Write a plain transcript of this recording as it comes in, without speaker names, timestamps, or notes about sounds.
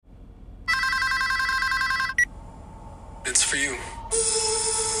for you.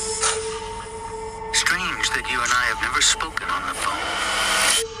 Strange that you and I have never spoken on the phone.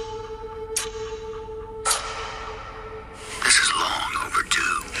 This is long overdue.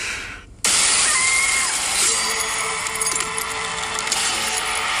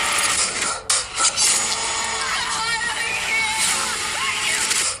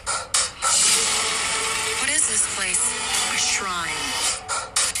 What is this place? A shrine.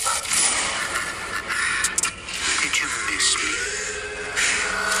 Did you miss me?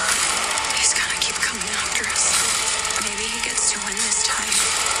 He's gonna keep coming after us. Maybe he gets to win this time.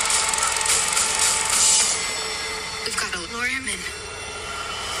 We've got to lure him in.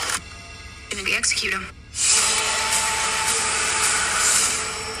 Maybe execute him.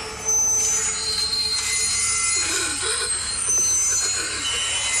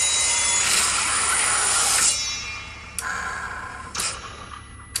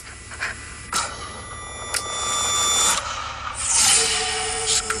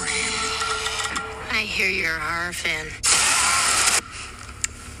 I hear you're a horror fan.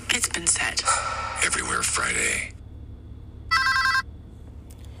 It's been said. Everywhere Friday.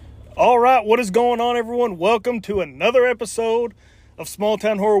 All right, what is going on, everyone? Welcome to another episode of Small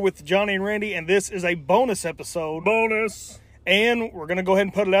Town Horror with Johnny and Randy, and this is a bonus episode. Bonus. And we're going to go ahead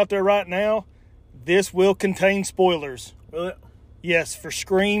and put it out there right now. This will contain spoilers. Will it? Yes, for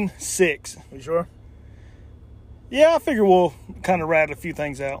Scream 6. You sure? Yeah, I figure we'll kind of rat a few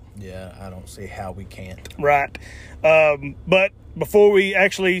things out. Yeah, I don't see how we can't. Right. But before we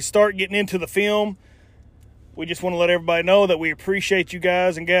actually start getting into the film, we just want to let everybody know that we appreciate you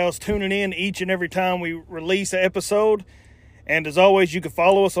guys and gals tuning in each and every time we release an episode. And as always, you can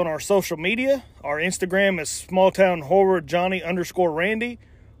follow us on our social media. Our Instagram is smalltownhorrorjohnny_Randy.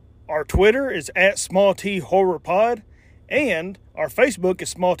 Our Twitter is @smallthorrorpod. And our Facebook is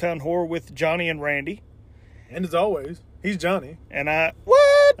Small Town Horror with Johnny and Randy. And as always, he's Johnny. And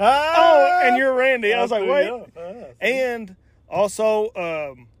what? Oh, and you're Randy. I was like, wait. Yeah. And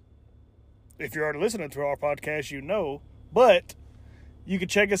also, if you're already listening to our podcast, you know, but you can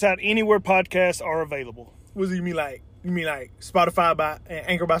check us out anywhere podcasts are available. What do you mean like Spotify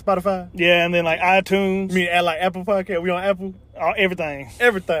Anchor by Spotify? Yeah, and then like iTunes. You mean like Apple Podcast? We on Apple? Everything.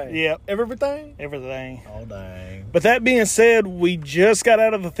 Everything. Yep. Everything? Everything. Oh, dang. But that being said, we just got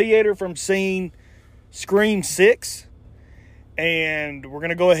out of the theater from seeing Scream 6. And we're going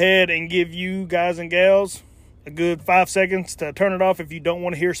to go ahead and give you guys and gals a good 5 seconds to turn it off if you don't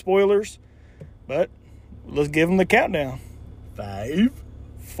want to hear spoilers. But let's give them the countdown. 5,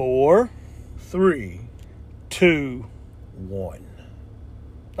 4, 3, 2, 1.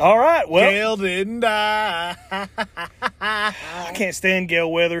 All right, well. Gail didn't die. I can't stand Gail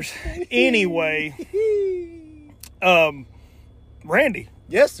Weathers. Anyway, Randy.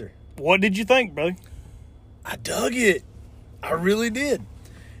 Yes, sir. What did you think, brother? I dug it. I really did.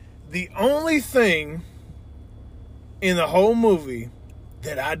 The only thing in the whole movie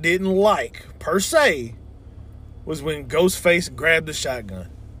that I didn't like, per se, was when Ghostface grabbed the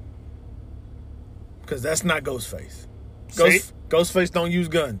shotgun. Because that's not Ghostface. Ghostface don't use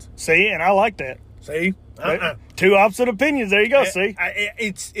guns. See, and I like that. See? Two opposite opinions. There you go, see?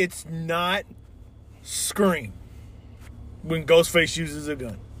 It's not Scream when Ghostface uses a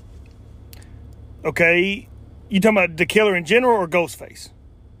gun. Okay, you talking about the killer in general or Ghostface?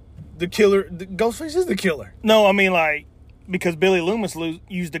 Ghostface is the killer. No, I mean like, because Billy Loomis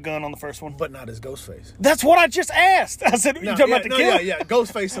used a gun on the first one. But not as Ghostface. That's what I just asked. I said, you talking about the killer? Yeah,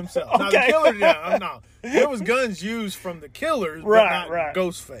 Ghostface himself. Okay. Now, the killer, no. There was guns used from the killers, but not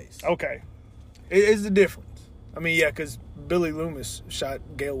Ghostface. Okay. It's the difference. I mean, yeah, because Billy Loomis shot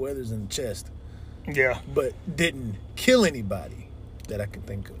Gail Weathers in the chest. Yeah. But didn't kill anybody that I can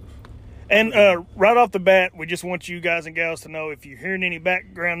think of. And right off the bat, we just want you guys and gals to know if you're hearing any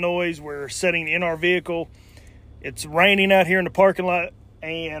background noise, we're sitting in our vehicle. It's raining out here in the parking lot,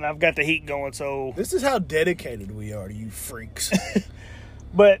 and I've got the heat going, so... This is how dedicated we are to you freaks.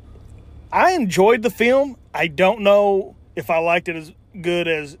 But I enjoyed the film. I don't know if I liked it as good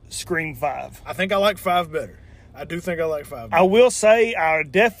as Scream 5. I think I like 5 better. I do think I like 5 better. I will say I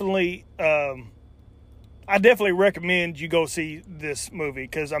definitely recommend you go see this movie,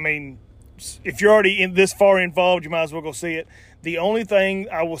 because, I mean... If you're already this far involved, you might as well go see it. The only thing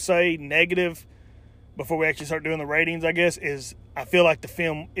I will say negative before we actually start doing the ratings, I guess, is I feel like the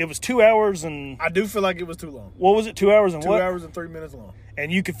film, it was 2 hours and... I do feel like it was too long. What was it, 2 hours and 2 what? 2 hours and 3 minutes long.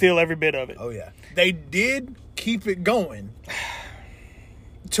 And you could feel every bit of it. Oh, yeah. They did keep it going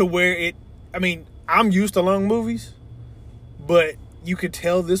to where it... I mean, I'm used to long movies, but you could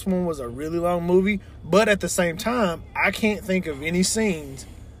tell this one was a really long movie. But at the same time, I can't think of any scenes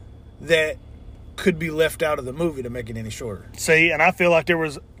that could be left out of the movie to make it any shorter. See, and I feel like there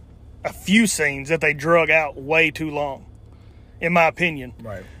was a few scenes that they drug out way too long, in my opinion.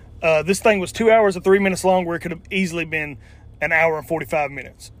 Right. This thing was 2 hours and 3 minutes long, where it could have easily been an hour and 45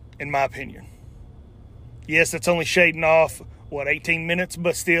 minutes, in my opinion. Yes, it's only shading off, 18 minutes?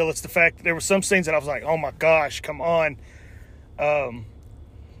 But still, it's the fact that there were some scenes that I was like, oh my gosh, come on.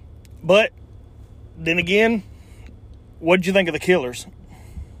 But then again, what did you think of the killers?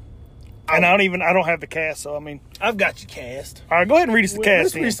 And I don't have the cast, so I mean, I've got you cast. All right, go ahead and read us the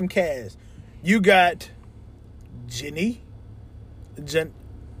cast. Let's read some cast. You got Jenna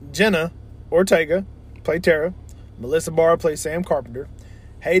Ortega, play Tara. Melissa Barr, play Sam Carpenter.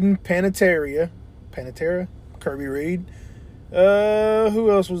 Hayden Panettiere, Kirby Reed.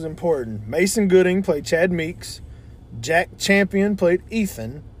 Who else was important? Mason Gooding, played Chad Meeks. Jack Champion, played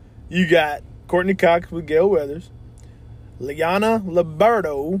Ethan. You got Courtney Cox with Gail Weathers. Liana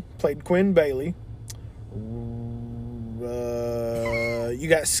Liberto played Quinn Bailey. You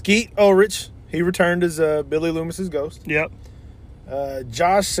got Skeet Ulrich. He returned as Billy Loomis's ghost. Yep.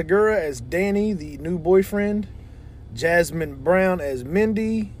 Josh Segura as Danny, the new boyfriend. Jasmine Brown as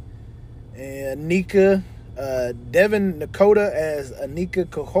Mindy. And Devin Nakota as Anika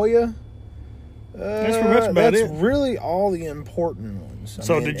Kahoya. That's pretty much about it. That's really all the important ones.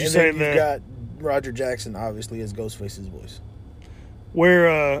 Did you say that you've got Roger Jackson, obviously, as Ghostface's voice.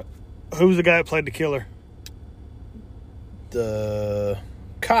 Who's the guy that played the killer? The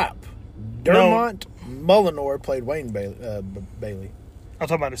cop. Dermont Mullinor played Wayne Bailey. I'm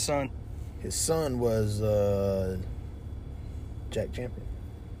talking about his son. His son was Jack Champion.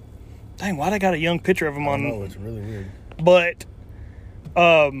 Dang, why they got a young picture of him on? No, it's really weird. But,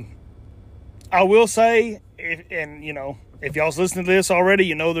 I will say, if y'all's listening to this already,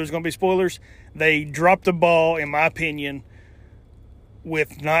 you know there's going to be spoilers. They dropped the ball, in my opinion,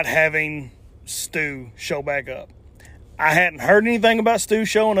 with not having Stu show back up. I hadn't heard anything about Stu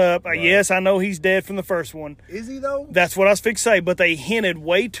showing up. Right. Yes, I know he's dead from the first one. Is he, though? That's what I was fixing to say, but they hinted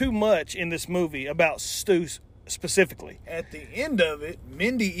way too much in this movie about Stu specifically. At the end of it,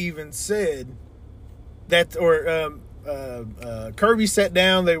 Mindy even said that, Kirby sat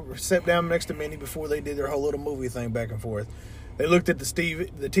down. They sat down next to Mindy before they did their whole little movie thing back and forth. They looked at the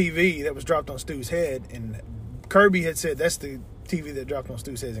TV that was dropped on Stu's head, and Kirby had said that's the TV that dropped on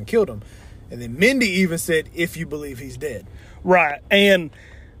Stu's head and killed him. And then Mindy even said, if you believe he's dead. Right. And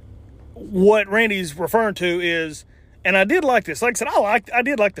what Randy's referring to is, and I did like this. Like I said, I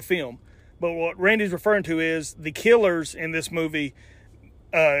did like the film. But what Randy's referring to is the killers in this movie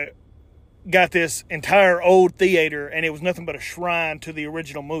got this entire old theater, and it was nothing but a shrine to the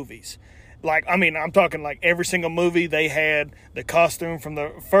original movies. I'm talking like every single movie. They had the costume from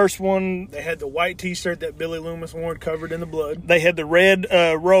the first one. They had the white T-shirt that Billy Loomis wore covered in the blood. They had the red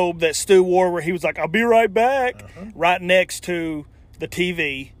robe that Stu wore where he was like, I'll be right back, right next to the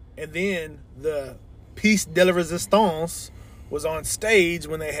TV. And then the piece de la resistance was on stage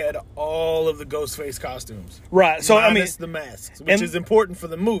when they had all of the Ghostface costumes. Right. So, minus the masks, which is important for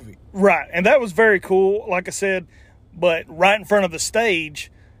the movie. Right. And that was very cool, like I said. But right in front of the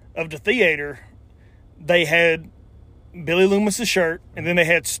stage of the theater, they had Billy Loomis's shirt, and then they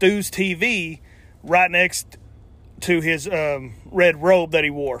had Stu's TV right next to his red robe that he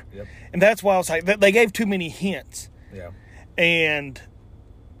wore. Yep. And that's why I was like, they gave too many hints. Yeah. And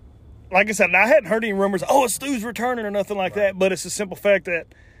like I said, I hadn't heard any rumors, it's Stu's returning or nothing like that, but it's a simple fact that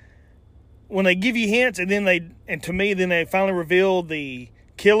when they give you hints and then they finally reveal the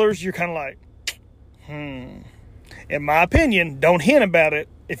killers, you're kind of like, In my opinion, don't hint about it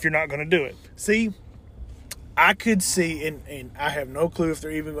if you're not going to do it. See, I could see, and I have no clue if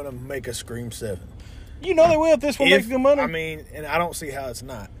they're even going to make a Scream 7. You know they will if this one makes good money. I mean, and I don't see how it's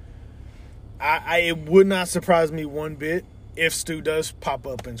not. It would not surprise me one bit if Stu does pop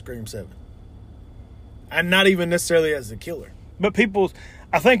up in Scream 7. And not even necessarily as the killer. But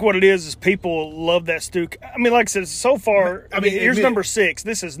I think what it is people love that Stu. I mean, like I said, so far, here's number 6.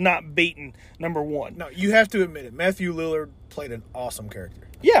 This is not beaten number 1. No, you have to admit it. Matthew Lillard played an awesome character.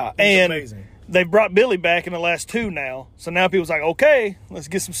 Yeah, and amazing. They brought Billy back in the last 2 now. So now people's like, okay, let's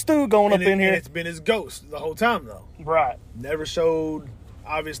get some Stu going up in here. And it's been his ghost the whole time, though. Right. Never showed.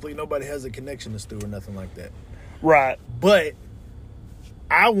 Obviously, nobody has a connection to Stu or nothing like that. Right. But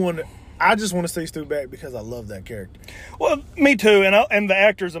I just want to see Stu back because I love that character. Well, me too, and the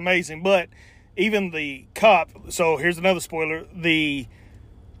actor's amazing. But even the cop. So here's another spoiler: the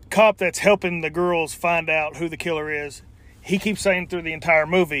cop that's helping the girls find out who the killer is. He keeps saying through the entire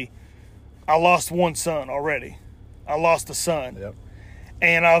movie, "I lost one son already. I lost a son." Yep.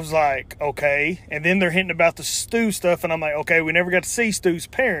 And I was like, okay. And then they're hinting about the Stu stuff, and I'm like, okay, we never got to see Stu's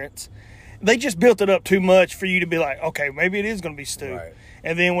parents. they just built it up too much for you to be like, okay, maybe it is going to be Stu. Right.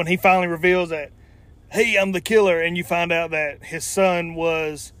 And then when he finally reveals that, hey, I'm the killer, and you find out that his son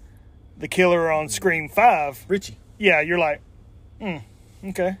was the killer on Scream 5. Richie. Yeah, you're like,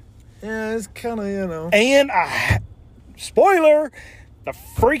 okay. Yeah, it's kind of, And spoiler,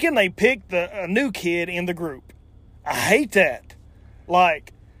 they picked a new kid in the group. I hate that.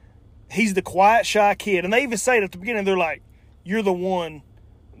 Like, he's the quiet, shy kid. And they even say it at the beginning, they're like, you're the one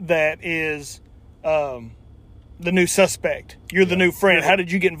that is the new suspect. You're the new friend. How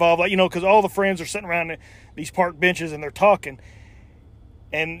did you get involved? Like, because all the friends are sitting around these park benches and they're talking.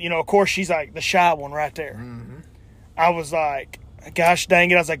 And, of course, she's like the shy one right there. Mm-hmm. I was like, gosh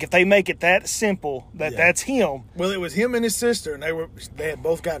dang it. I was like, if they make it that simple, that's him. Well, it was him and his sister, and they had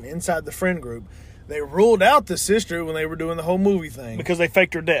both gotten inside the friend group. They ruled out the sister when they were doing the whole movie thing. Because they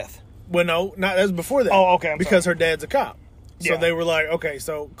faked her death. Well, no, that was before that. Oh, okay. Because her dad's a cop. So Yeah. they were like, okay,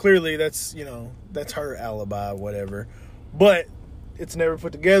 so clearly that's her alibi, whatever. But it's never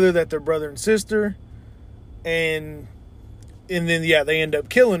put together that they're brother and sister. And then, they end up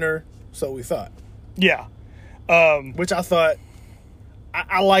killing her, so we thought. Yeah. Which I thought,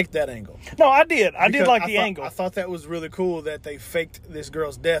 I liked that angle. No, I did. I did like the thought, angle. I thought that was really cool that they faked this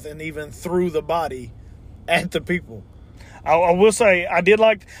girl's death and even threw the body at the people. I will say, I did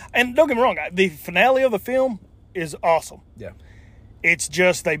like, and don't get me wrong, the finale of the film is awesome. Yeah. It's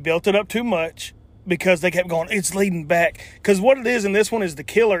just they built it up too much because they kept going, it's leading back. Because what it is in this one is the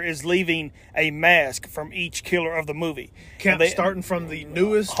killer is leaving a mask from each killer of the movie. Starting from the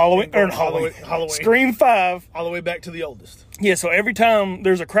newest Halloween. Scream 5. All the way back to the oldest. Yeah, so every time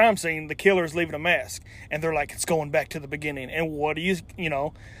there's a crime scene, the killer is leaving a mask. And they're like, it's going back to the beginning. And what do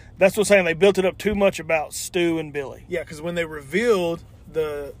that's what I'm saying. They built it up too much about Stu and Billy. Yeah, because when they revealed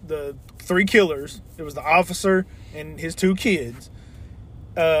the three killers, it was the officer and his two kids.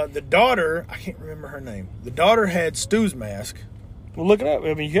 The daughter, I can't remember her name. The daughter had Stu's mask. Well, look it up.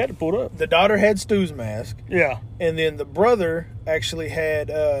 I mean, you had to pull it up. The daughter had Stu's mask. Yeah. And then the brother actually had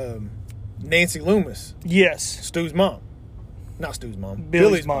Nancy Loomis. Yes. Stu's mom. Not Stu's mom.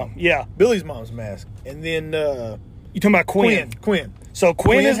 Billy's mom. Yeah. Billy's mom's mask. And then you talking about Quinn? Quinn. So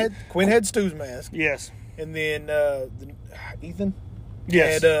Quinn had Stu's mask. Yes. And then Ethan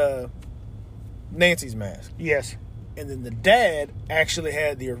yes. had Nancy's mask. Yes. And then the dad actually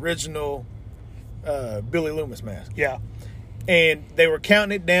had the original Billy Loomis mask. Yeah. And they were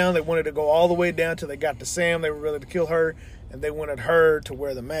counting it down. They wanted to go all the way down till they got to Sam. They were ready to kill her. And they wanted her to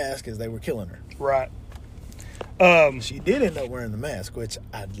wear the mask as they were killing her. Right. She did end up wearing the mask, which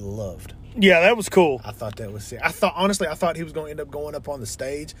I loved. Yeah, that was cool. I thought that was sick. I thought he was going to end up going up on the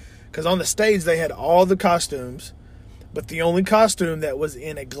stage. Because on the stage, they had all the costumes. But the only costume that was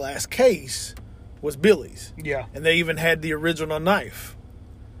in a glass case was Billy's. Yeah. And they even had the original knife.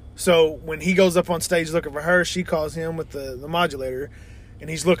 So when he goes up on stage looking for her, she calls him with the modulator. And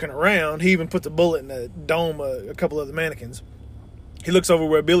he's looking around. He even put the bullet in the dome of a couple of the mannequins. He looks over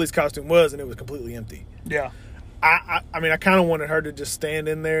where Billy's costume was, and it was completely empty. Yeah. I mean, I kind of wanted her to just stand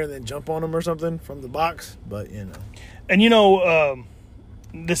in there and then jump on him or something from the box, but And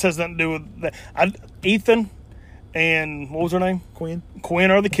this has nothing to do with that. Ethan and what was her name? Quinn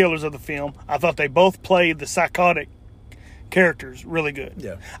are the killers of the film. I thought they both played the psychotic characters really good.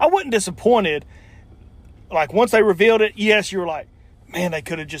 Yeah. I wasn't disappointed. Like once they revealed it, yes, you were like, man, they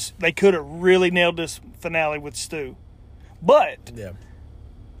could have really nailed this finale with Stu. But yeah.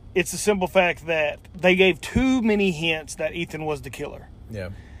 It's the simple fact that they gave too many hints that Ethan was the killer.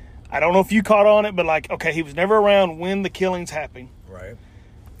 Yeah. I don't know if you caught on it, but okay, he was never around when the killings happened. Right.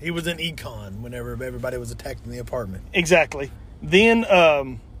 He was in Econ whenever everybody was attacked in the apartment. Exactly. Then,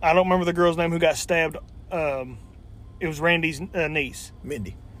 I don't remember the girl's name who got stabbed. It was Randy's niece.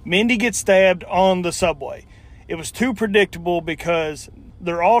 Mindy. Mindy gets stabbed on the subway. It was too predictable because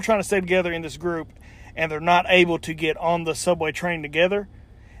they're all trying to stay together in this group, and they're not able to get on the subway train together.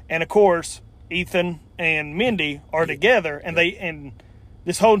 And of course, Ethan and Mindy are together, and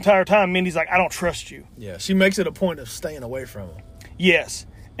this whole entire time, Mindy's like, I don't trust you. Yeah, she makes it a point of staying away from him. Yes.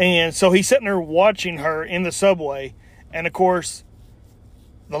 And so he's sitting there watching her in the subway, and of course,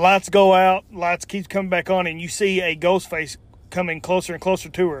 the lights go out, lights keep coming back on, and you see a Ghostface coming closer and closer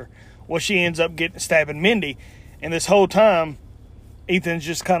to her. Well, she ends up stabbing Mindy, and this whole time, Ethan's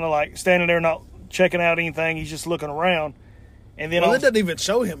just kind of like standing there not checking out anything, he's just looking around. And then it doesn't even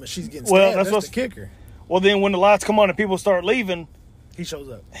show him as she's getting stabbed. That's the kicker. Well, then when the lights come on and people start leaving, he shows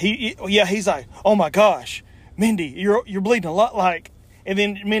up. He's like, "Oh my gosh, Mindy, you're bleeding a lot." And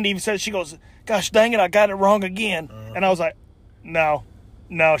then Mindy even says, she goes, "Gosh dang it, I got it wrong again." Uh-huh. And I was like, "No,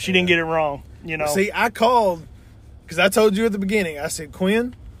 she didn't get it wrong." See, I called because I told you at the beginning. I said,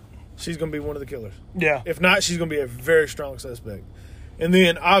 "Quinn, she's going to be one of the killers. Yeah. If not, she's going to be a very strong suspect. And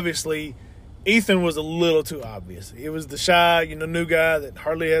then, obviously, Ethan was a little too obvious. He was the shy, new guy that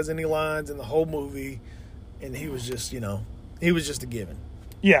hardly has any lines in the whole movie. And he was just, he was just a given.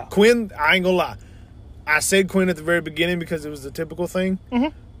 Yeah. Quinn, I ain't going to lie. I said Quinn at the very beginning because it was the typical thing.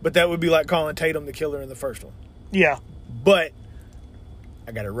 Mm-hmm. But that would be like calling Tatum the killer in the first one. Yeah. But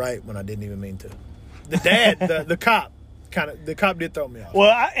I got it right when I didn't even mean to. The dad, the cop, the cop did throw me off. Well,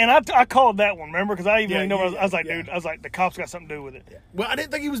 I called that one, remember? Because I even I was like, yeah. dude, I was like, the cop's got something to do with it. Yeah. Well, I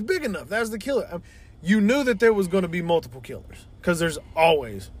didn't think he was big enough. That was the killer. You knew that there was going to be multiple killers because there's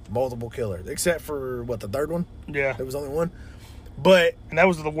always multiple killers, except for, the third one? Yeah. There was only one. And that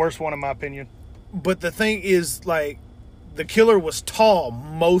was the worst one, in my opinion. But the thing is, like, the killer was tall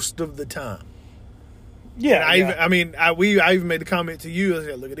most of the time. Yeah. I even made the comment to you. I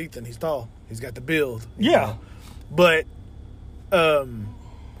said, look at Ethan. He's tall. He's got the build. Yeah. But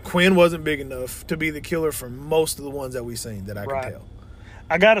Quinn wasn't big enough to be the killer for most of the ones that we've seen that I can tell.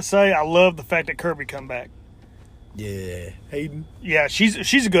 I got to say, I love the fact that Kirby come back. Yeah. Hayden. Yeah,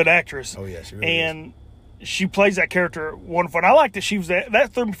 she's a good actress. Oh, yeah, she really is. And she plays that character wonderful. And I like that she was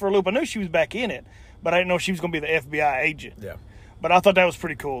that threw me for a loop. I knew she was back in it, but I didn't know she was going to be the FBI agent. Yeah. But I thought that was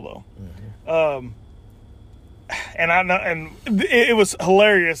pretty cool, though. Mm-hmm. And it was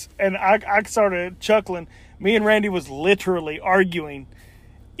hilarious. And I started chuckling. Me and Randy was literally arguing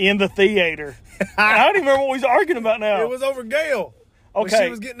in the theater. I don't even remember what we was arguing about now. It was over Gail. Okay. When she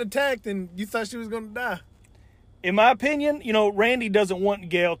was getting attacked and you thought she was going to die. In my opinion, Randy doesn't want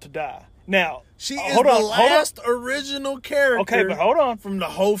Gail to die. Now, she is the last original character. Okay, but hold on. From the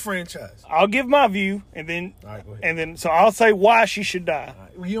whole franchise. I'll give my view, and then, all right, go ahead. And then, so I'll say why she should die.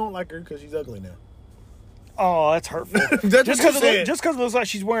 Right. Well, you don't like her because she's ugly now. Oh, that's hurtful. That's just because it looks like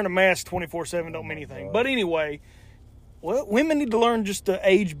she's wearing a mask 24/7 don't mean anything. God. But anyway, well, women need to learn just to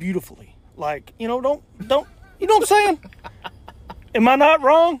age beautifully. Like, don't. You know what I'm saying? Am I not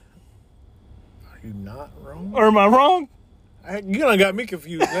wrong? Are you not wrong? Or am I wrong? You done got me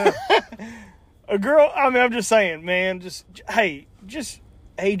confused now. A girl, I'm just saying, man, just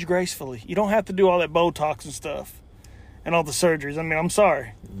age gracefully. You don't have to do all that Botox and stuff and all the surgeries. I'm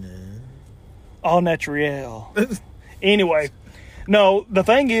sorry. Nah. All natural. Anyway, no, the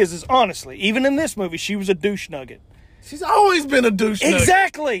thing is honestly, even in this movie, she was a douche nugget. She's always been a douche nugget.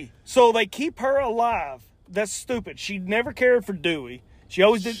 Exactly. So they keep her alive. That's stupid. She never cared for Dewey. She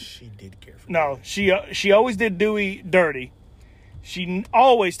always did. She did care for No, Dewey. she always did Dewey dirty. She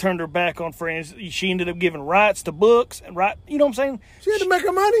always turned her back on friends. She ended up giving rights to books and you know what I'm saying? She had to make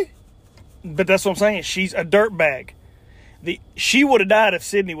her money. But that's what I'm saying. She's a dirtbag. She would have died if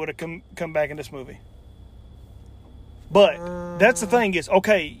Sydney would have come back in this movie. But that's the thing is,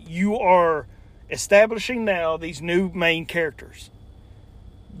 okay, you are establishing now these new main characters.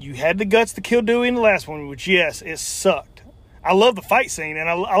 You had the guts to kill Dewey in the last one, which, yes, it sucked. I love the fight scene, and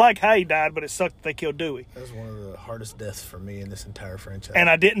I like how he died, but it sucked that they killed Dewey. That was one of the hardest deaths for me in this entire franchise. And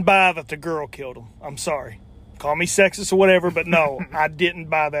I didn't buy that the girl killed him. I'm sorry. Call me sexist or whatever, but no, I didn't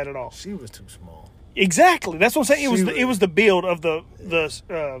buy that at all. She was too small. Exactly. That's what I'm saying. It was the build of the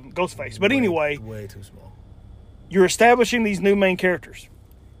Ghostface. But anyway, way too small. You're establishing these new main characters.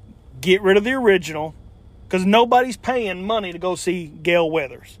 Get rid of the original, because nobody's paying money to go see Gail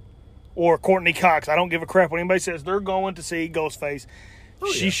Weathers or Courtney Cox. I don't give a crap what anybody says. They're going to see Ghostface.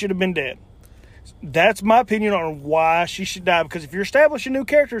 She should have been dead. That's my opinion on why she should die, because if you're establishing new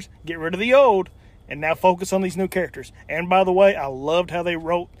characters, get rid of the old and now focus on these new characters. And by the way, I loved how they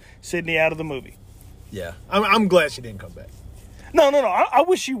wrote Sydney out of the movie. Yeah. I'm glad she didn't come back. No. I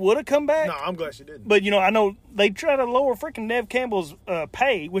wish she would have come back. No, I'm glad she didn't. But, I know they try to lower freaking Neve Campbell's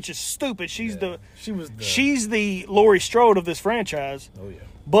pay, which is stupid. She's the Laurie Strode of this franchise. Oh, yeah.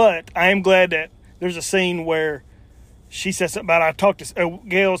 But I am glad that there's a scene where she says something about,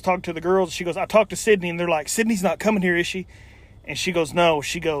 Gail's talking to the girls. She goes, I talked to Sydney, and they're like, Sydney's not coming here, is she? And she goes, no.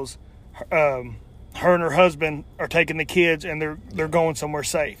 She goes, her and her husband are taking the kids, and they're going somewhere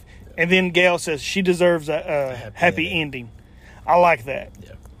safe. And then Gail says she deserves a happy ending. I like that.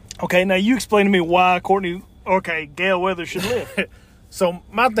 Yeah. Okay, now you explain to me why Gail Weathers should live. So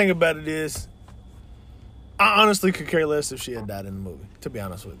my thing about it is, I honestly could care less if she had died in the movie, to be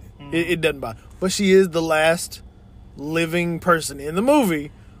honest with you. It doesn't bother. But she is the last living person in the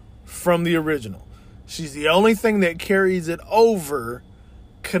movie from the original. She's the only thing that carries it over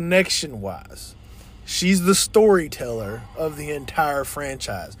connection-wise. She's the storyteller of the entire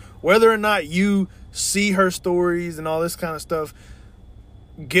franchise. Whether or not you see her stories and all this kind of stuff,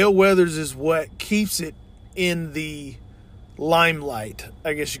 Gail Weathers is what keeps it in the limelight,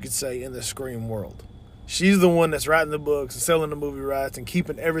 I guess you could say, in the Scream world. She's the one that's writing the books and selling the movie rights and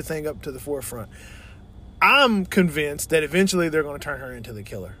keeping everything up to the forefront. I'm convinced that eventually they're going to turn her into the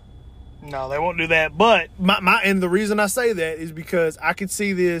killer. No, they won't do that. But and the reason I say that is because I could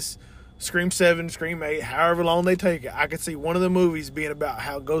see this Scream 7, Scream 8, however long they take it. I could see one of the movies being about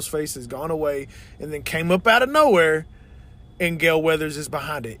how Ghostface has gone away and then came up out of nowhere, and Gail Weathers is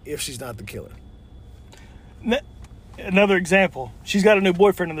behind it if she's not the killer. Another example, she's got a new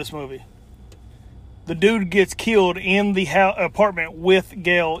boyfriend in this movie. The dude gets killed in the apartment with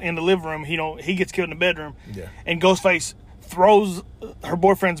Gail in the living room. He gets killed in the bedroom. Yeah. And Ghostface throws her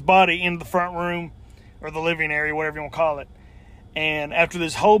boyfriend's body into the front room or the living area, whatever you want to call it. And after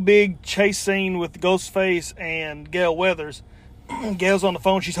this whole big chase scene with Ghostface and Gail Weathers, Gail's on the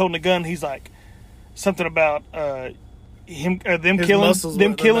phone. She's holding a gun. He's like something about them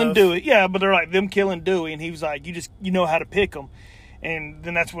killing Dewey. Yeah, but they're like them killing Dewey, and he was like, you know how to pick them. And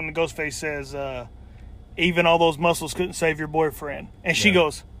then that's when the Ghostface says, even all those muscles couldn't save your boyfriend. And she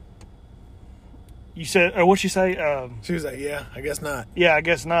goes, you said, or what'd she say? She was like, yeah, I guess not. Yeah, I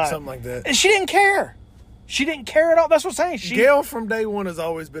guess not. Something like that. And she didn't care. She didn't care at all. That's what I'm saying. Gail from day one has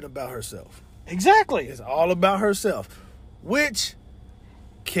always been about herself. Exactly. It's all about herself. Which,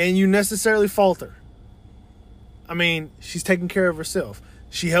 can you necessarily fault her? I mean, she's taking care of herself.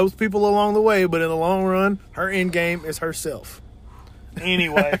 She helps people along the way, but in the long run, her end game is herself.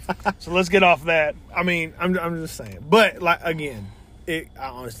 Anyway, so let's get off that. I mean, I'm just saying. But, like, again, I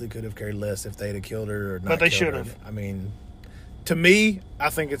honestly could have cared less if they'd have killed her or not. But they should should have. I mean, to me, I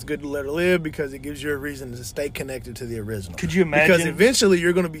think it's good to let her live because it gives you a reason to stay connected to the original. Could you imagine? Because eventually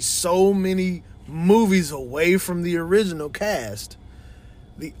you're going to be so many movies away from the original cast.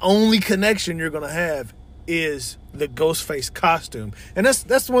 The only connection you're going to have is the Ghostface costume. And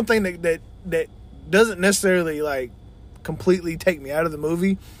that's one thing that doesn't necessarily, like, completely take me out of the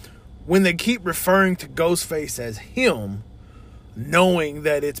movie. When they keep referring to Ghostface as him, knowing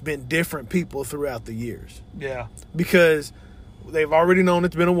that it's been different people throughout the years. Yeah. Because they've already known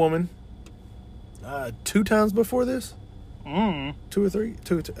it's been a woman 2 times before this. 2 or 3?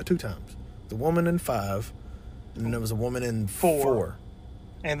 Two times. The woman in 5, and then there was a woman in 4.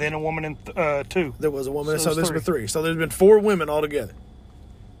 And then a woman in 2. There was a woman, so there's there's been 3. So there's been 4 women altogether.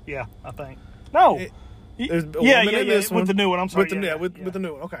 Yeah, I think. No. There's a woman in this one. With the new one, I'm sorry. With the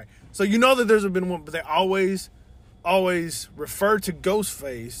new one. Okay. So you know that there's been one, but they always refer to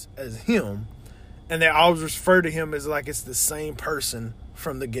Ghostface as him, and they always refer to him as like it's the same person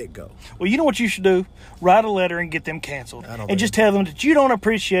from the get-go. Well, you know what you should do? Write a letter and get them canceled. And just tell them that you don't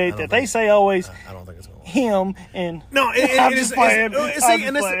appreciate that they say always I don't think it's going to work. him and... No, I'm just playing.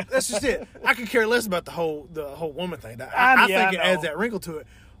 That's just it. I could care less about the whole woman thing. I think it adds that wrinkle to it.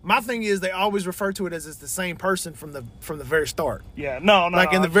 My thing is they always refer to it as it's the same person from the very start. Yeah, no.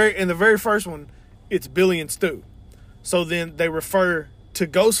 Like in the very first one, it's Billy and Stu. So then they refer to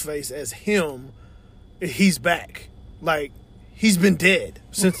Ghostface as him. He's back. Like, he's been dead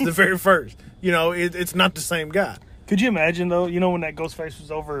since the very first. You know, it's not the same guy. Could you imagine, though, when that Ghostface was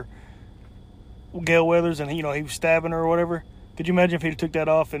over Gail Weathers and, he was stabbing her or whatever? Could you imagine if he took that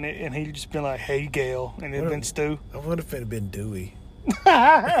off and he'd just been like, hey, Gail, and it'd been Stu? I wonder if it had been Dewey.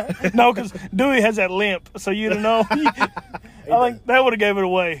 No, because Dewey has that limp, so you'd know. I think that would have gave it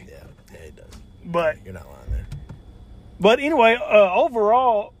away. Yeah, he does. But you're not lying there. But anyway,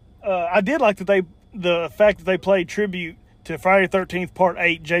 overall, I did like the fact that they played tribute to Friday the 13th Part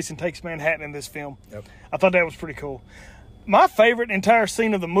 8, Jason Takes Manhattan in this film. Yep. I thought that was pretty cool. My favorite entire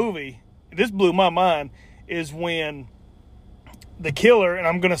scene of the movie, this blew my mind, is when the killer, and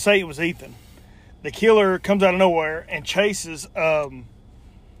I'm going to say it was Ethan, the killer comes out of nowhere and chases, I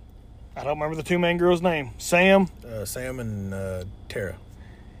don't remember the 2 main girls' name, Sam and Tara.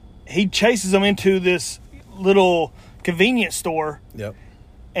 He chases them into this little convenience store. Yep.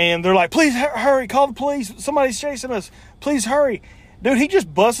 And they're like, please hurry, call the police. Somebody's chasing us. Please hurry. Dude, he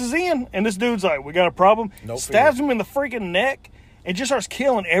just busts in. And this dude's like, we got a problem. Stabs him in the freaking neck and just starts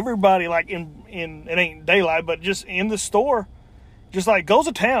killing everybody like in it ain't daylight, but just in the store. Just like goes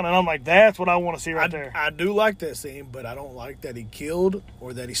to town. And I'm like, that's what I want to see right there. I do like that scene, but I don't like that he killed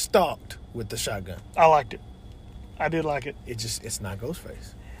or that he stalked with the shotgun. I liked it. I did like it. It's not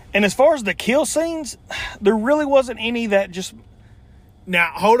Ghostface. And as far as the kill scenes, there really wasn't any that just...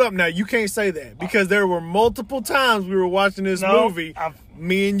 Now, hold up. Now, you can't say that because there were multiple times we were watching this movie.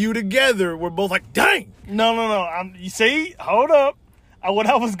 Me and you together were both like, dang. No. You see? Hold up. What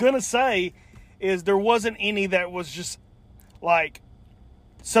I was going to say is there wasn't any that was just like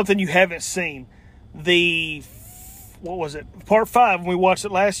something you haven't seen. What was it? Part 5, when we watched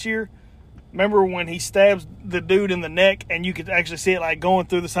it last year. Remember when he stabs the dude in the neck and you could actually see it like going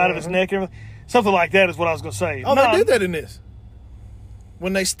through the side of his neck and everything? Something like that is what I was going to say. Oh, they did that in this.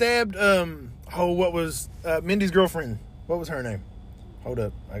 When they stabbed, what was Mindy's girlfriend? What was her name? Hold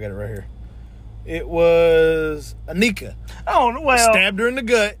up. I got it right here. It was Anika. Oh, well. Stabbed her in the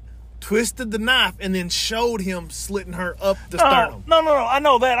gut, twisted the knife, and then showed him slitting her up the sternum. No. I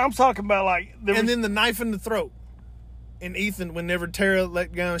know that. I'm talking about like... And then the knife in the throat. And Ethan, whenever Tara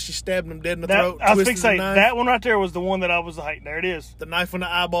let go, she stabbed him dead in the throat. I was twisted fixing the knife. that one right there was the one that I was like, there it is. The knife in the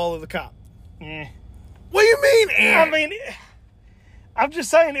eyeball of the cop. Yeah. What do you mean? I mean, I'm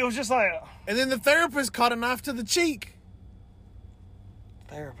just saying it was just like... And then the therapist caught a knife to the cheek.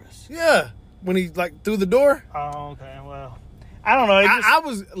 Therapist? Yeah. When he, through the door. Oh, okay. Well, I don't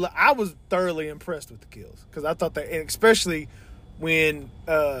know. I was thoroughly impressed with the kills. Because I thought that, and especially... when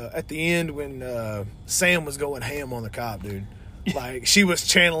at the end when Sam was going ham on the cop, dude, like she was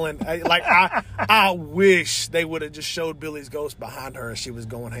channeling, I wish they would have just showed Billy's ghost behind her as she was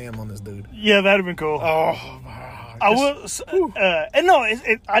going ham on this dude. Yeah, that'd have been cool. Oh my! I was, and no,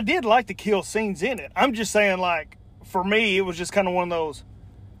 I did like the kill scenes in it. I'm just saying, like for me, it was just kind of one of those.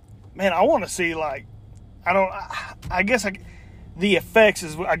 Man, I want to see I guess the effects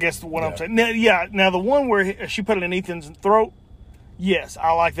is I guess what I'm saying. Now the one where she put it in Ethan's throat. Yes,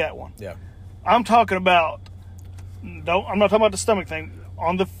 I like that one. Yeah. I'm talking about... I'm not talking about the stomach thing.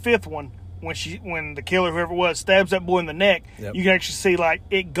 On the fifth one, when the killer, whoever it was, stabs that boy in the neck, you can actually see, like,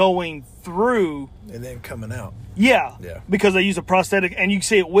 it going through... And then coming out. Yeah. Yeah. Because they use a prosthetic, and you can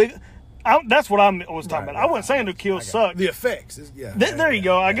see it wiggle. That's what I was talking about. I wasn't saying the kills suck. The effects. There you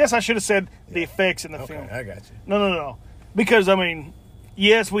go. I guess I should have said the effects in the film. I got you. No. Because, I mean,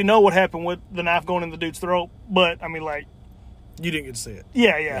 yes, we know what happened with the knife going in the dude's throat, but, I mean, like... You didn't get to see it.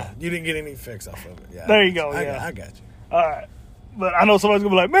 Yeah. You didn't get any effects off of it. Yeah. There you go. I got you. All right. But I know somebody's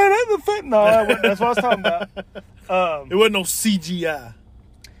going to be like, man, that's a fit. No, that's what I was talking about. It wasn't no CGI.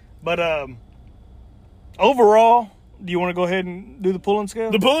 But overall, do you want to go ahead and do the pulling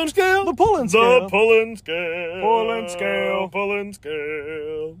scale? The pulling scale? The pulling scale. The pulling scale. Pulling scale. Pulling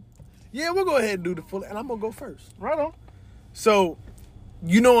scale. Yeah, we'll go ahead and do the pulling. And I'm going to go first. Right on. So,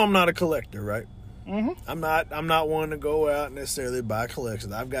 you know I'm not a collector, right? Mm-hmm. I'm not one to go out and necessarily buy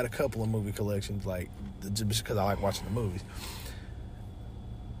collections. I've got a couple of movie collections, just because I like watching the movies.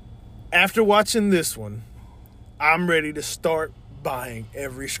 After watching this one, I'm ready to start buying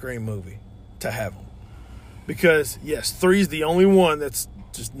every Scream movie to have them. Because, yes, 3 is the only one that's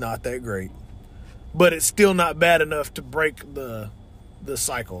just not that great. But it's still not bad enough to break the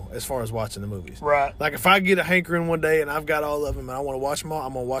cycle as far as watching the movies. Right. Like if I get a hankering one day and I've got all of them and I want to watch them all,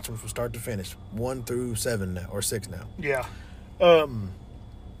 I'm going to watch them from start to finish. 1 through 7 now, or 6 now. Yeah.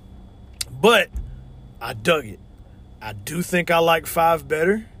 But I dug it. I do think I like 5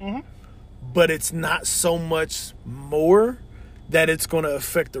 better. Mm-hmm. But it's not so much more that it's going to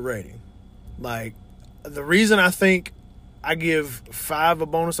affect the rating. Like, the reason I think I give 5 a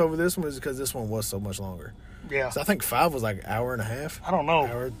bonus over this one is because this one was so much longer. Yeah. So I think 5 was like an hour and a half. I don't know.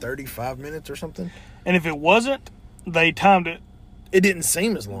 Hour 35 minutes or something. And if it wasn't, they timed it. It didn't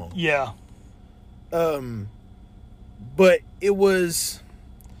seem as long. Yeah. But it was...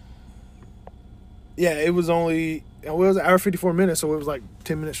 Yeah, it was only... It was an hour 54 minutes, so it was like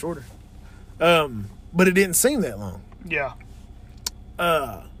 10 minutes shorter. But it didn't seem that long. Yeah.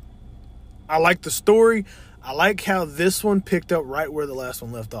 I like the story. I like how this one picked up right where the last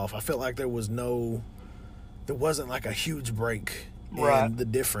one left off. I felt like there wasn't like a huge break. Right. And the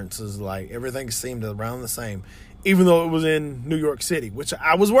difference is like everything seemed around the same, even though it was in New York City, which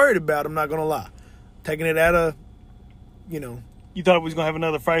I was worried about. I'm not going to lie. Taking it out of, You thought we was going to have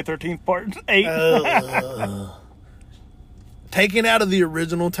another Friday 13th part 8? Taken out of the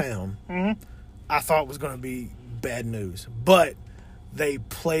original town, mm-hmm. I thought was going to be bad news. But they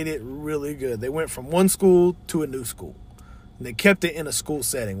played it really good. They went from one school to a new school. And they kept it in a school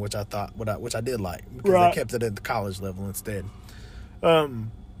setting, which I thought, which I did like, because right. they kept it at the college level instead.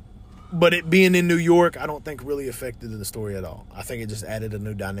 But it being in New York, I don't think really affected the story at all. I think it just added a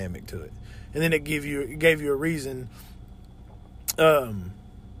new dynamic to it. And then it gave you a reason.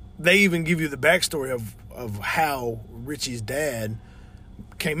 They even give you the backstory of how Richie's dad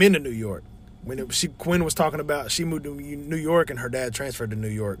came into New York. Quinn was talking about she moved to New York and her dad transferred to New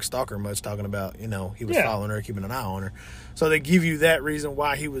York. Stalker much talking about, he was following her, keeping an eye on her. So they give you that reason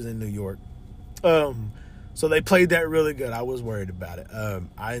why he was in New York. So they played that really good. I was worried about it.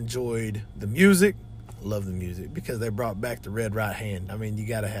 I enjoyed the music. Love the music because they brought back the Red Right Hand. I mean, you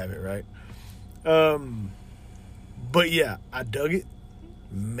got to have it, right? But yeah, I dug it.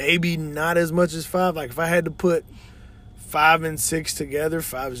 Maybe not as much as 5. Like if I had to put 5 and 6 together,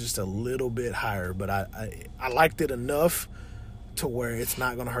 5 is just a little bit higher. But I liked it enough to where it's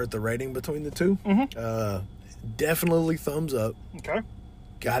not going to hurt the rating between the two. Mm-hmm. Definitely thumbs up. Okay.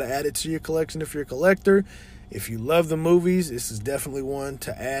 Got to add it to your collection if you're a collector. If you love the movies, this is definitely one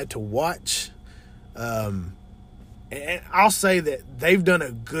to add to watch. And I'll say that they've done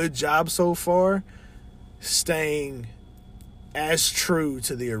a good job so far staying as true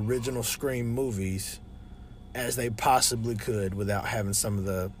to the original Scream movies as they possibly could without having some of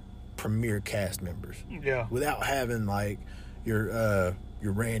the premier cast members. Yeah. Without having, like, your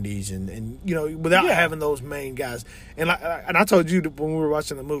Randys and you know, without having those main guys. And I told you that when we were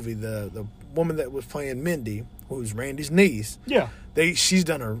watching the movie, the woman that was playing Mindy, who's Randy's niece, she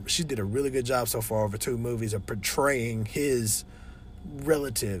did a really good job so far over 2 movies of portraying his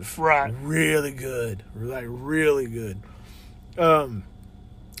relative. Right. Really good. Like, really good.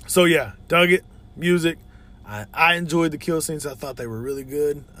 So yeah, dug it. Music. I enjoyed the kill scenes. I thought they were really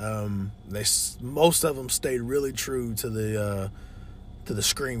good. Most of them stayed really true to the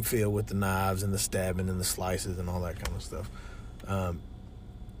Scream feel with the knives and the stabbing and the slices and all that kind of stuff.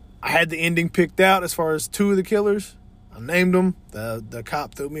 I had the ending picked out as far as 2 of the killers. I named them. The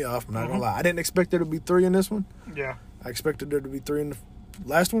cop threw me off. I'm not gonna lie. I didn't expect there to be 3 in this one. Yeah. I expected there to be 3 in the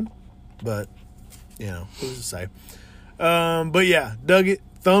last one, but you know, who's to say? But yeah, dug it.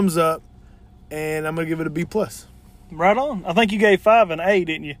 Thumbs up, and I'm gonna give it a B+. Right on. I think you gave 5 an A,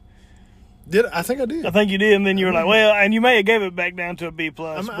 didn't you? I think I did. I think you did, and then you were like, well, and you may have gave it back down to a B+. I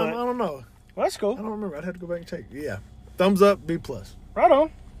don't know. Well, that's cool. I don't remember. I'd have to go back and check. Yeah. Thumbs up, B+. Right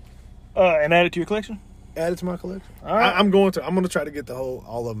on. And add it to your collection? Add it to my collection. All right. I'm going to try to get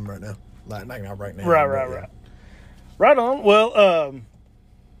all of them right now. Like, not right now. Right. Right on. Well,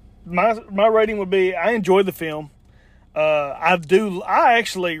 my rating would be, I enjoyed the film. I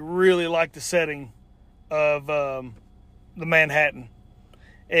actually really like the setting of the Manhattan.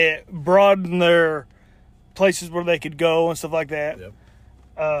 It broadened their places where they could go and stuff like that. Yep.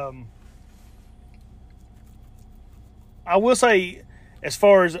 I will say, as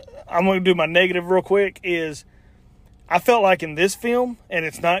far as I'm going to do my negative real quick, is I felt like in this film, and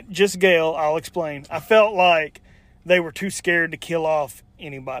it's not just Gale, I'll explain. I felt like they were too scared to kill off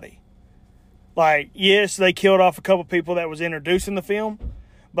anybody. Like, yes, they killed off a couple people that was introduced in the film,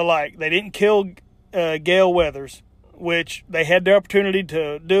 but like they didn't kill Gale Weathers, which they had the opportunity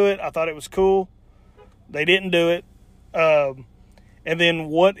to do it. I thought it was cool. They didn't do it. And then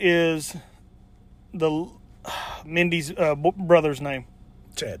what is Mindy's brother's name?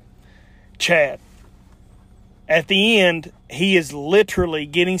 Chad. At the end, he is literally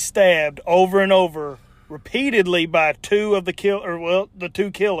getting stabbed over and over repeatedly by the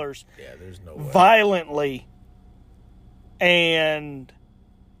 2 killers. Yeah, there's no way. Violently. And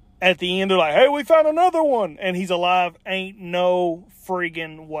at the end, they're like, hey, we found another one. And he's alive. Ain't no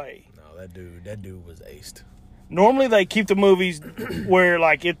friggin' way. No, that dude was aced. Normally, they keep the movies where,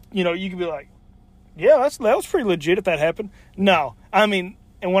 like, you could be like, yeah, that was pretty legit if that happened. No. I mean,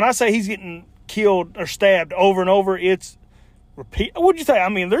 and when I say he's getting killed or stabbed over and over, it's repeat. What'd you say? I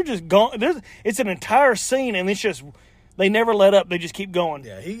mean, they're just gone. It's an entire scene, and it's just, they never let up. They just keep going.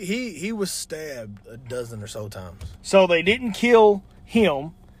 Yeah, he was stabbed a dozen or so times. So they didn't kill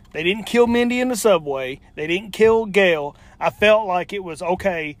him. They didn't kill Mindy in the subway. They didn't kill Gale. I felt like it was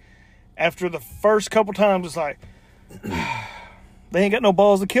okay. After the first couple times, it's like, they ain't got no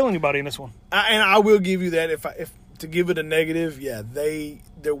balls to kill anybody in this one. And I will give you that. If to give it a negative, yeah,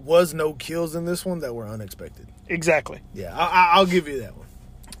 there was no kills in this one that were unexpected. Exactly. Yeah, I'll give you that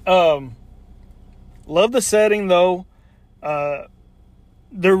one. Love the setting, though. They're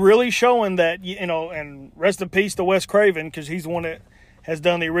really showing that, and rest in peace to Wes Craven, because he's the one that has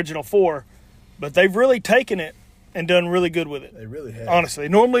done the original 4. But they've really taken it and done really good with it. They really have. Honestly.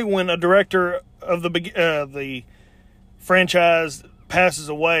 Normally when a director of the franchise passes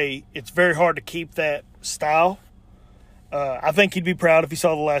away, it's very hard to keep that style. I think he'd be proud if he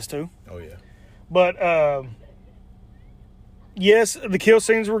saw the last 2. Oh, yeah. But, yes, the kill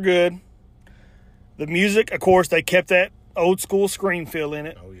scenes were good. The music, of course, they kept that old school Scream feel in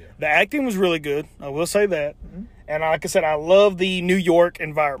it. Oh, yeah. The acting was really good. I will say that. Mm-hmm. And like I said, I love the New York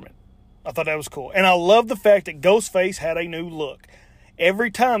environment. I thought that was cool. And I love the fact that Ghostface had a new look.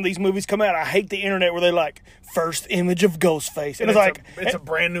 Every time these movies come out, I hate the internet where they're like, first image of Ghostface. And it's a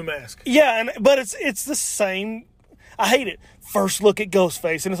brand new mask. Yeah, but it's the same. I hate it. First look at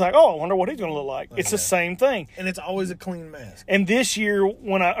Ghostface, and it's like, oh, I wonder what he's going to look like. It's the same thing. And it's always a clean mask. And last year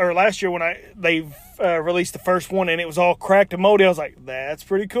when they released the first one and it was all cracked and moldy, I was like, that's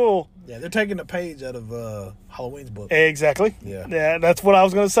pretty cool. Yeah, they're taking a page out of Halloween's book. Exactly. Yeah, that's what I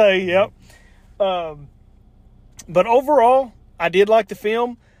was going to say. Yep. But overall, I did like the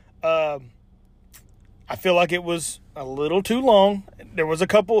film. I I feel like it was a little too long. There was a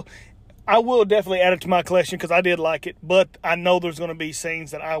couple. I will definitely add it to my collection because I did like it, but I know there's going to be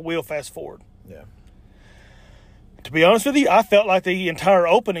scenes that I will fast forward. Yeah. To be honest with you, I felt like the entire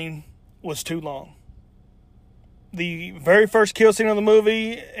opening was too long. The very first kill scene of the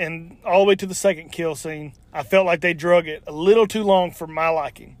movie and all the way to the second kill scene, I felt like they drug it a little too long for my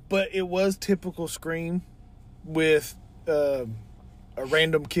liking. But it was typical Scream with a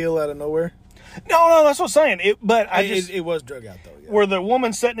random kill out of nowhere. No, that's what I'm saying. It was drug out, though. Yeah. Where the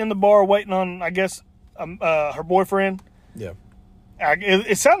woman sitting in the bar waiting on, I guess, her boyfriend. Yeah.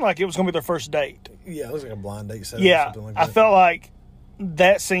 It sounded like it was going to be their first date. Yeah, it was like a blind date setup Yeah, or something like that. I felt like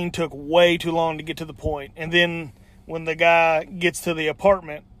that scene took way too long to get to the point. And then when the guy gets to the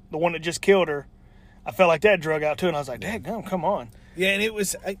apartment, the one that just killed her, I felt like that drug out too. And I was like, dang, no, come on. Yeah, and it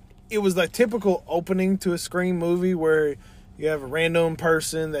was like typical opening to a Scream movie where you have a random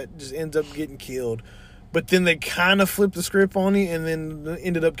person that just ends up getting killed. But then they kind of flipped the script on you and then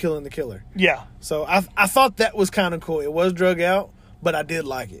ended up killing the killer. Yeah. So I thought that was kind of cool. It was drug out, but I did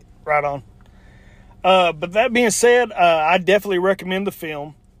like it. Right on. But that being said, I definitely recommend the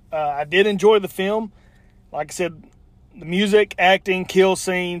film. I did enjoy the film. Like I said, the music, acting, kill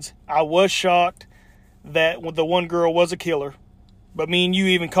scenes. I was shocked that the one girl was a killer. But me and you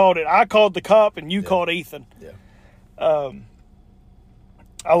even called it. I called the cop and you called Ethan. Yeah.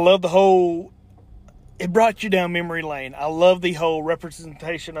 I love the whole... It brought you down memory lane. I love the whole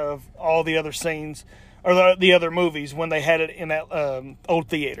representation of all the other scenes or the other movies when they had it in that old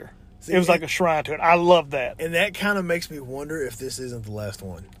theater. See, it was like a shrine to it. I love that. And that kind of makes me wonder if this isn't the last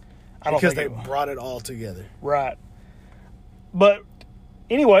one. I don't because think they brought it all together. Right. But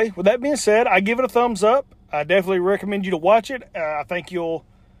anyway, with that being said, I give it a thumbs up. I definitely recommend you to watch it. I think you'll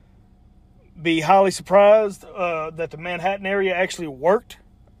be highly surprised that the Manhattan area actually worked.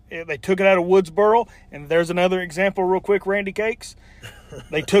 They took it out of Woodsboro, and there's another example real quick, Randy Cakes.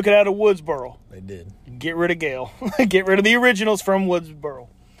 They took it out of Woodsboro. They did. Get rid of Gale. Get rid of the originals from Woodsboro.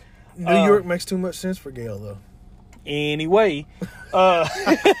 New York makes too much sense for Gale, though. Anyway, I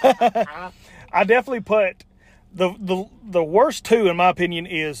definitely put the worst two, in my opinion,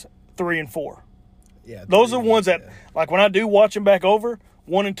 is 3 and 4. Yeah, those are the ones that, like, when I do watch them back over,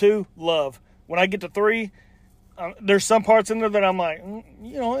 1 and 2, love. When I get to 3, there's some parts in there that I'm like,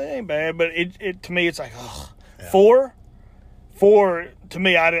 it ain't bad, but it to me, it's like, ugh. Yeah. 4, to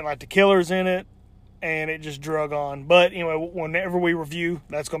me, I didn't like the killers in it, and it just drug on. But anyway, whenever we review,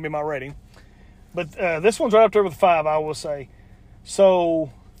 that's going to be my rating. But this one's right up there with 5, I will say.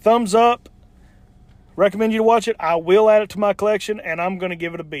 So, thumbs up. Recommend you to watch it. I will add it to my collection, and I'm going to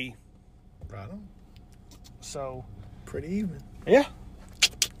give it a B. Right on. So, pretty even. Yeah.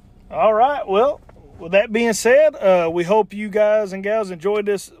 All right. Well, with that being said, we hope you guys and gals enjoyed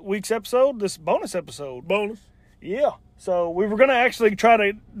this week's episode, this bonus episode. Bonus. Yeah. So, we were going to actually try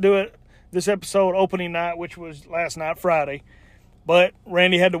to do it this episode opening night, which was last night, Friday. But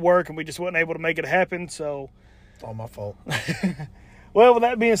Randy had to work, and we just wasn't able to make it happen, so... It's all my fault. Well, with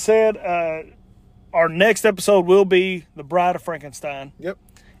that being said, our next episode will be The Bride of Frankenstein. Yep.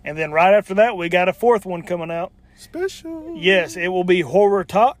 And then right after that, we got a 4th one coming out. Special. Yes, it will be Horror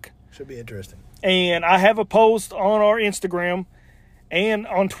Talk. Should be interesting. And I have a post on our Instagram and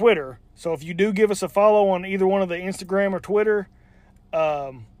on Twitter. So if you do give us a follow on either one of the Instagram or Twitter,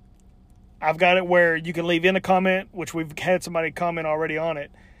 I've got it where you can leave in a comment, which we've had somebody comment already on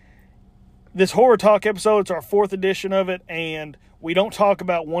it. This Horror Talk episode, it's our 4th edition of it, and we don't talk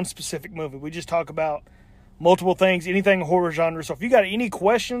about one specific movie. We just talk about multiple things, anything horror genre. So if you got any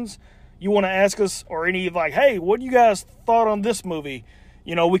questions you want to ask us, or any like, hey, what do you guys thought on this movie?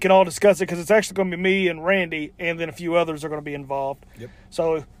 We can all discuss it, because it's actually going to be me and Randy, and then a few others are going to be involved. Yep.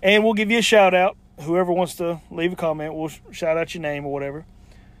 So, and we'll give you a shout out. Whoever wants to leave a comment, we'll shout out your name or whatever.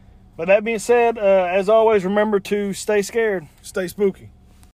 But that being said, as always, remember to stay scared. Stay spooky.